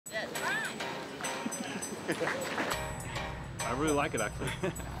I really like it, actually.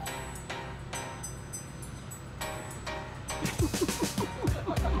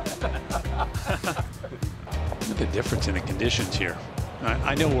 Look at the difference in the conditions here.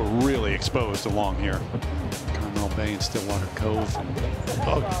 I know we're really exposed along here. Carmel Bay and Stillwater Cove. And,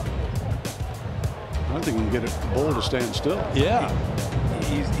 oh. I think we can get a bull to stand still. Yeah.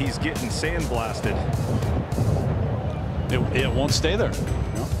 He's getting sandblasted. It won't stay there.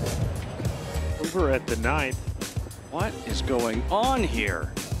 No. Over at the 9th. What is going on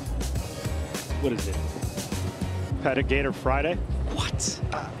here? What is it? Paddock Gator Friday? What?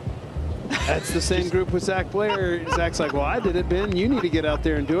 That's the same group with Zach Blair. Zach's like, well, I did it, Ben. You need to get out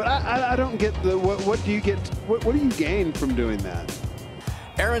there and do it. I don't get the what do you get? What do you gain from doing that?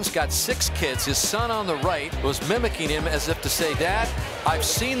 Aaron's got 6 kids. His son on the right was mimicking him as if to say, Dad, I've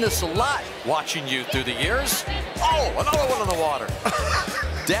seen this a lot watching you through the years. Oh, another one in the water.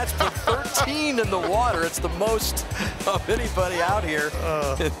 Dad's put 13 in the water. It's the most of anybody out here.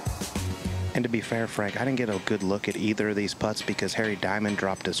 And to be fair, Frank, I didn't get a good look at either of these putts because Harry Diamond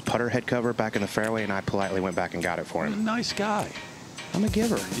dropped his putter head cover back in the fairway, and I politely went back and got it for him. Nice guy. I'm a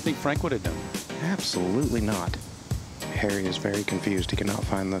giver. You think Frank would have done it? Absolutely not. Harry is very confused. He cannot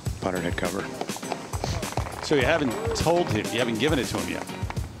find the putter head cover. So you haven't told him, you haven't given it to him yet.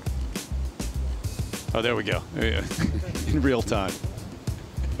 Oh, there we go. In real time.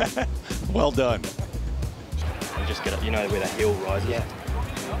 Well done. And just get up, you know where that hill rises.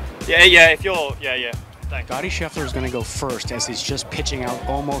 Yeah, if you're, yeah. Thanks. Scotty Scheffler is going to go first as he's just pitching out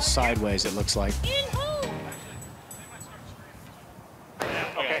almost sideways, it looks like.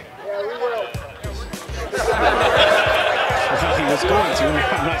 Okay. He was going to,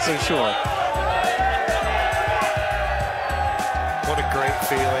 I'm not so sure. What a great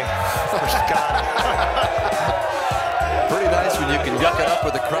feeling for Scott. Pretty nice when you can yuck it up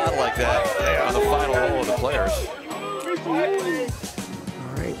with a crowd like that on the final hole of the Players. All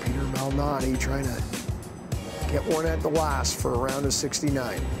right, Peter Malnati trying to get one at the last for a round of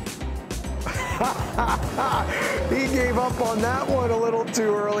 69. He gave up on that one a little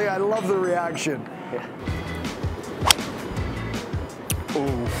too early. I love the reaction.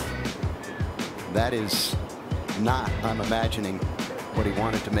 Ooh, that is not, I'm imagining, what he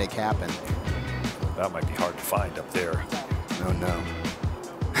wanted to make happen. That might be hard to find up there. Oh, no.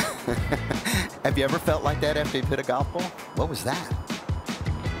 Have you ever felt like that after you hit a golf ball? What was that?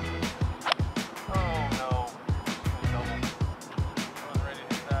 Oh, no.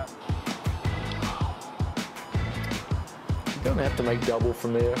 You don't have to make double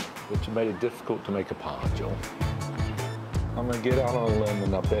from there, but you made it difficult to make a par, Joel. I'm going to get out on a limb,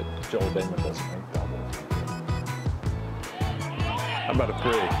 and I bet Joel Dahmen doesn't make double. How about a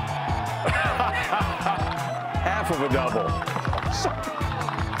 3? Half of a double.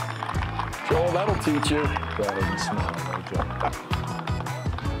 Joel, that'll teach you. Better than smile, right, Joel?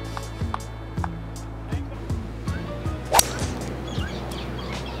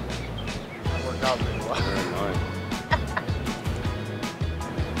 Worked out pretty well.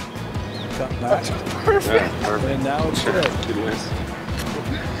 Cut back. Perfect. Yeah, perfect. And now it's good.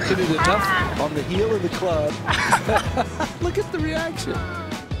 Hit it enough on the heel of the club. Look at the reaction.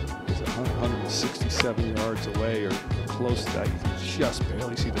 He's 167 yards away or close to that. You can just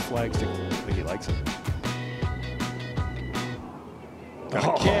barely see the flag stick. I think he likes it.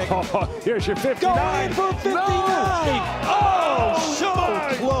 Oh, here's your 59. Going for 59. No. Oh, so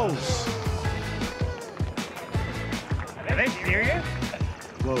close. Are they serious?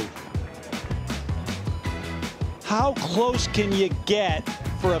 Whoa. How close can you get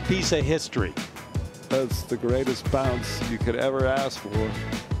for a piece of history? That's the greatest bounce you could ever ask for.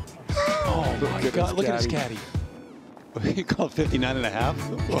 Oh, my God. Look at his caddy. You call it 59 and a half?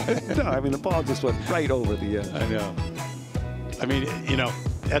 No, I mean, the ball just went right over the end. I know. I mean, you know,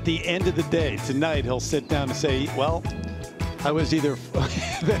 at the end of the day, tonight, he'll sit down and say, well, I was either...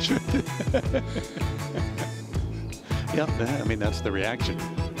 Yep, I mean, that's the reaction.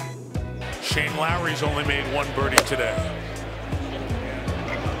 Shane Lowry's only made 1 birdie today.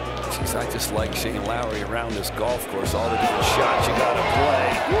 Jeez, I just like Shane Lowry around this golf course. All the different shots you got to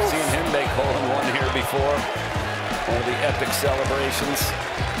play. Seen him make hole-in-one here before. One of the epic celebrations.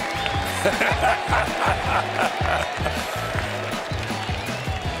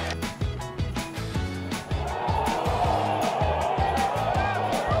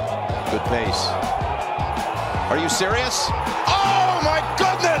 Good pace. Are you serious? Oh my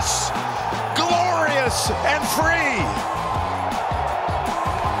goodness! Glorious and free!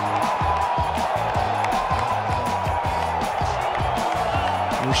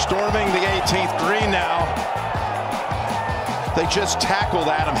 We're storming the 18th green now. They just tackled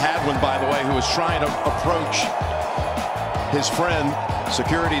Adam Hadwin. Hadwin, by the way, who was trying to approach his friend.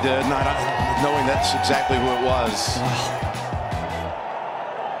 Security did, not knowing that's exactly who it was.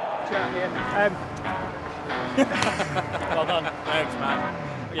 Well done. Thanks,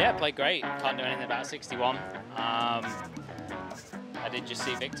 man. Yeah, played great. Can't do anything about 61. I did just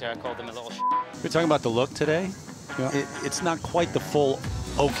see Victor. I called him a little We're talking about the look today. Yeah. It's not quite the full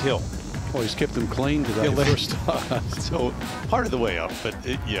Oak Hill. Well, he's kept them clean today. Yeah, First off. So part of the way up, but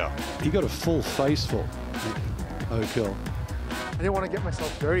yeah. He got a full faceful. Oak Hill. I didn't want to get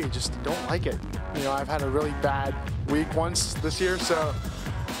myself dirty, just don't like it. You know, I've had a really bad week once this year, so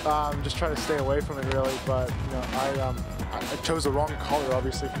I'm just trying to stay away from it really. But you know, I chose the wrong color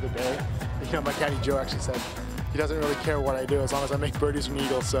obviously for the day. You know, my caddy Joe actually said he doesn't really care what I do as long as I make birdies and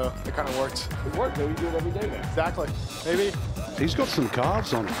eagles, so it kind of worked. It worked, though. You do it every day, man. Exactly. Maybe. He's got some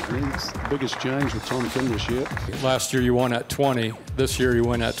calves on him. I mean, it's the biggest change with Tom Kim this year. Last year you won at 20. This year you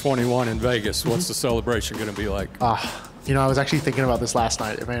won at 21 in Vegas. What's the celebration going to be like? You know, I was actually thinking about this last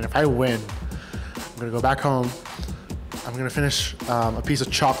night. Man, if I win, I'm going to go back home. I'm going to finish a piece of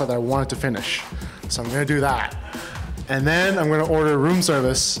chocolate that I wanted to finish. So I'm going to do that. And then I'm going to order room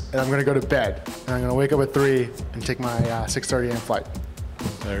service, and I'm going to go to bed. And I'm going to wake up at 3 and take my 6:30 a.m. flight.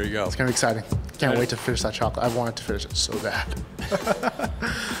 There you go. It's going to be exciting. Can't wait to finish that chocolate. I've wanted to finish it so bad.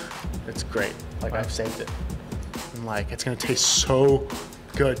 It's great. Like, I've saved it. And, like, it's going to taste so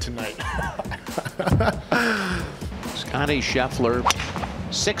good tonight. Scotty Scheffler,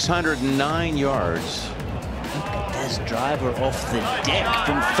 609 yards. Look at this driver off the deck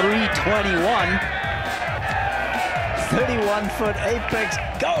from 321. 31-foot apex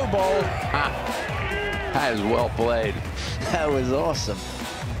go ball. That is well played. That was awesome.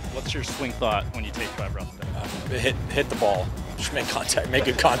 What's your swing thought when you take driver off the deck? Hit the ball. Just make contact. Make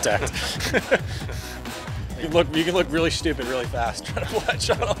good contact. You can look really stupid really fast trying to pull that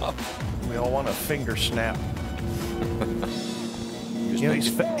shot off. We all want a finger snap. You know,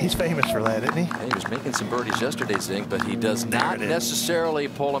 he's famous for that, isn't he? He was making some birdies yesterday, Zing, but he does not necessarily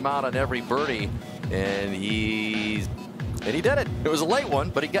pull them out on every birdie. And he did it. It was a late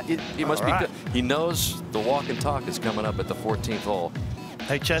one, but he must be good. He knows the walk and talk is coming up at the 14th hole.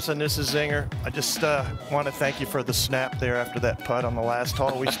 Hey, Chesson, this is Zinger. I just want to thank you for the snap there after that putt on the last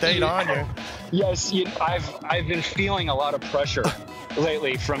hole. We stayed on you. Yes, I've been feeling a lot of pressure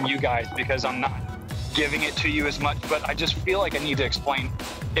lately from you guys because I'm not giving it to you as much, but I just feel like I need to explain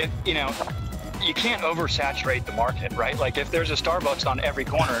it. You know, you can't oversaturate the market, right? Like if there's a Starbucks on every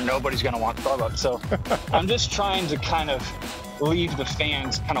corner, nobody's going to want Starbucks. So I'm just trying to kind of leave the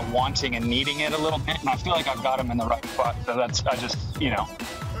fans kind of wanting and needing it a little bit, and I feel like I've got them in the right spot. So I just, you know.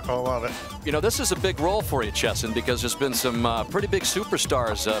 I love it. You know, this is a big role for you, Chesson, because there's been some pretty big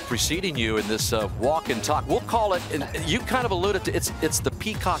superstars preceding you in this walk and talk. We'll call it, and you kind of alluded to, it's the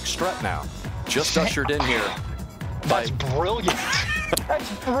peacock strut now. Just ushered in here. That's brilliant.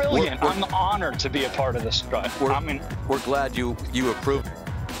 That's brilliant. I'm honored to be a part of this strut. We're glad you approved.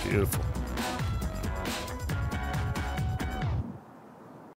 Beautiful.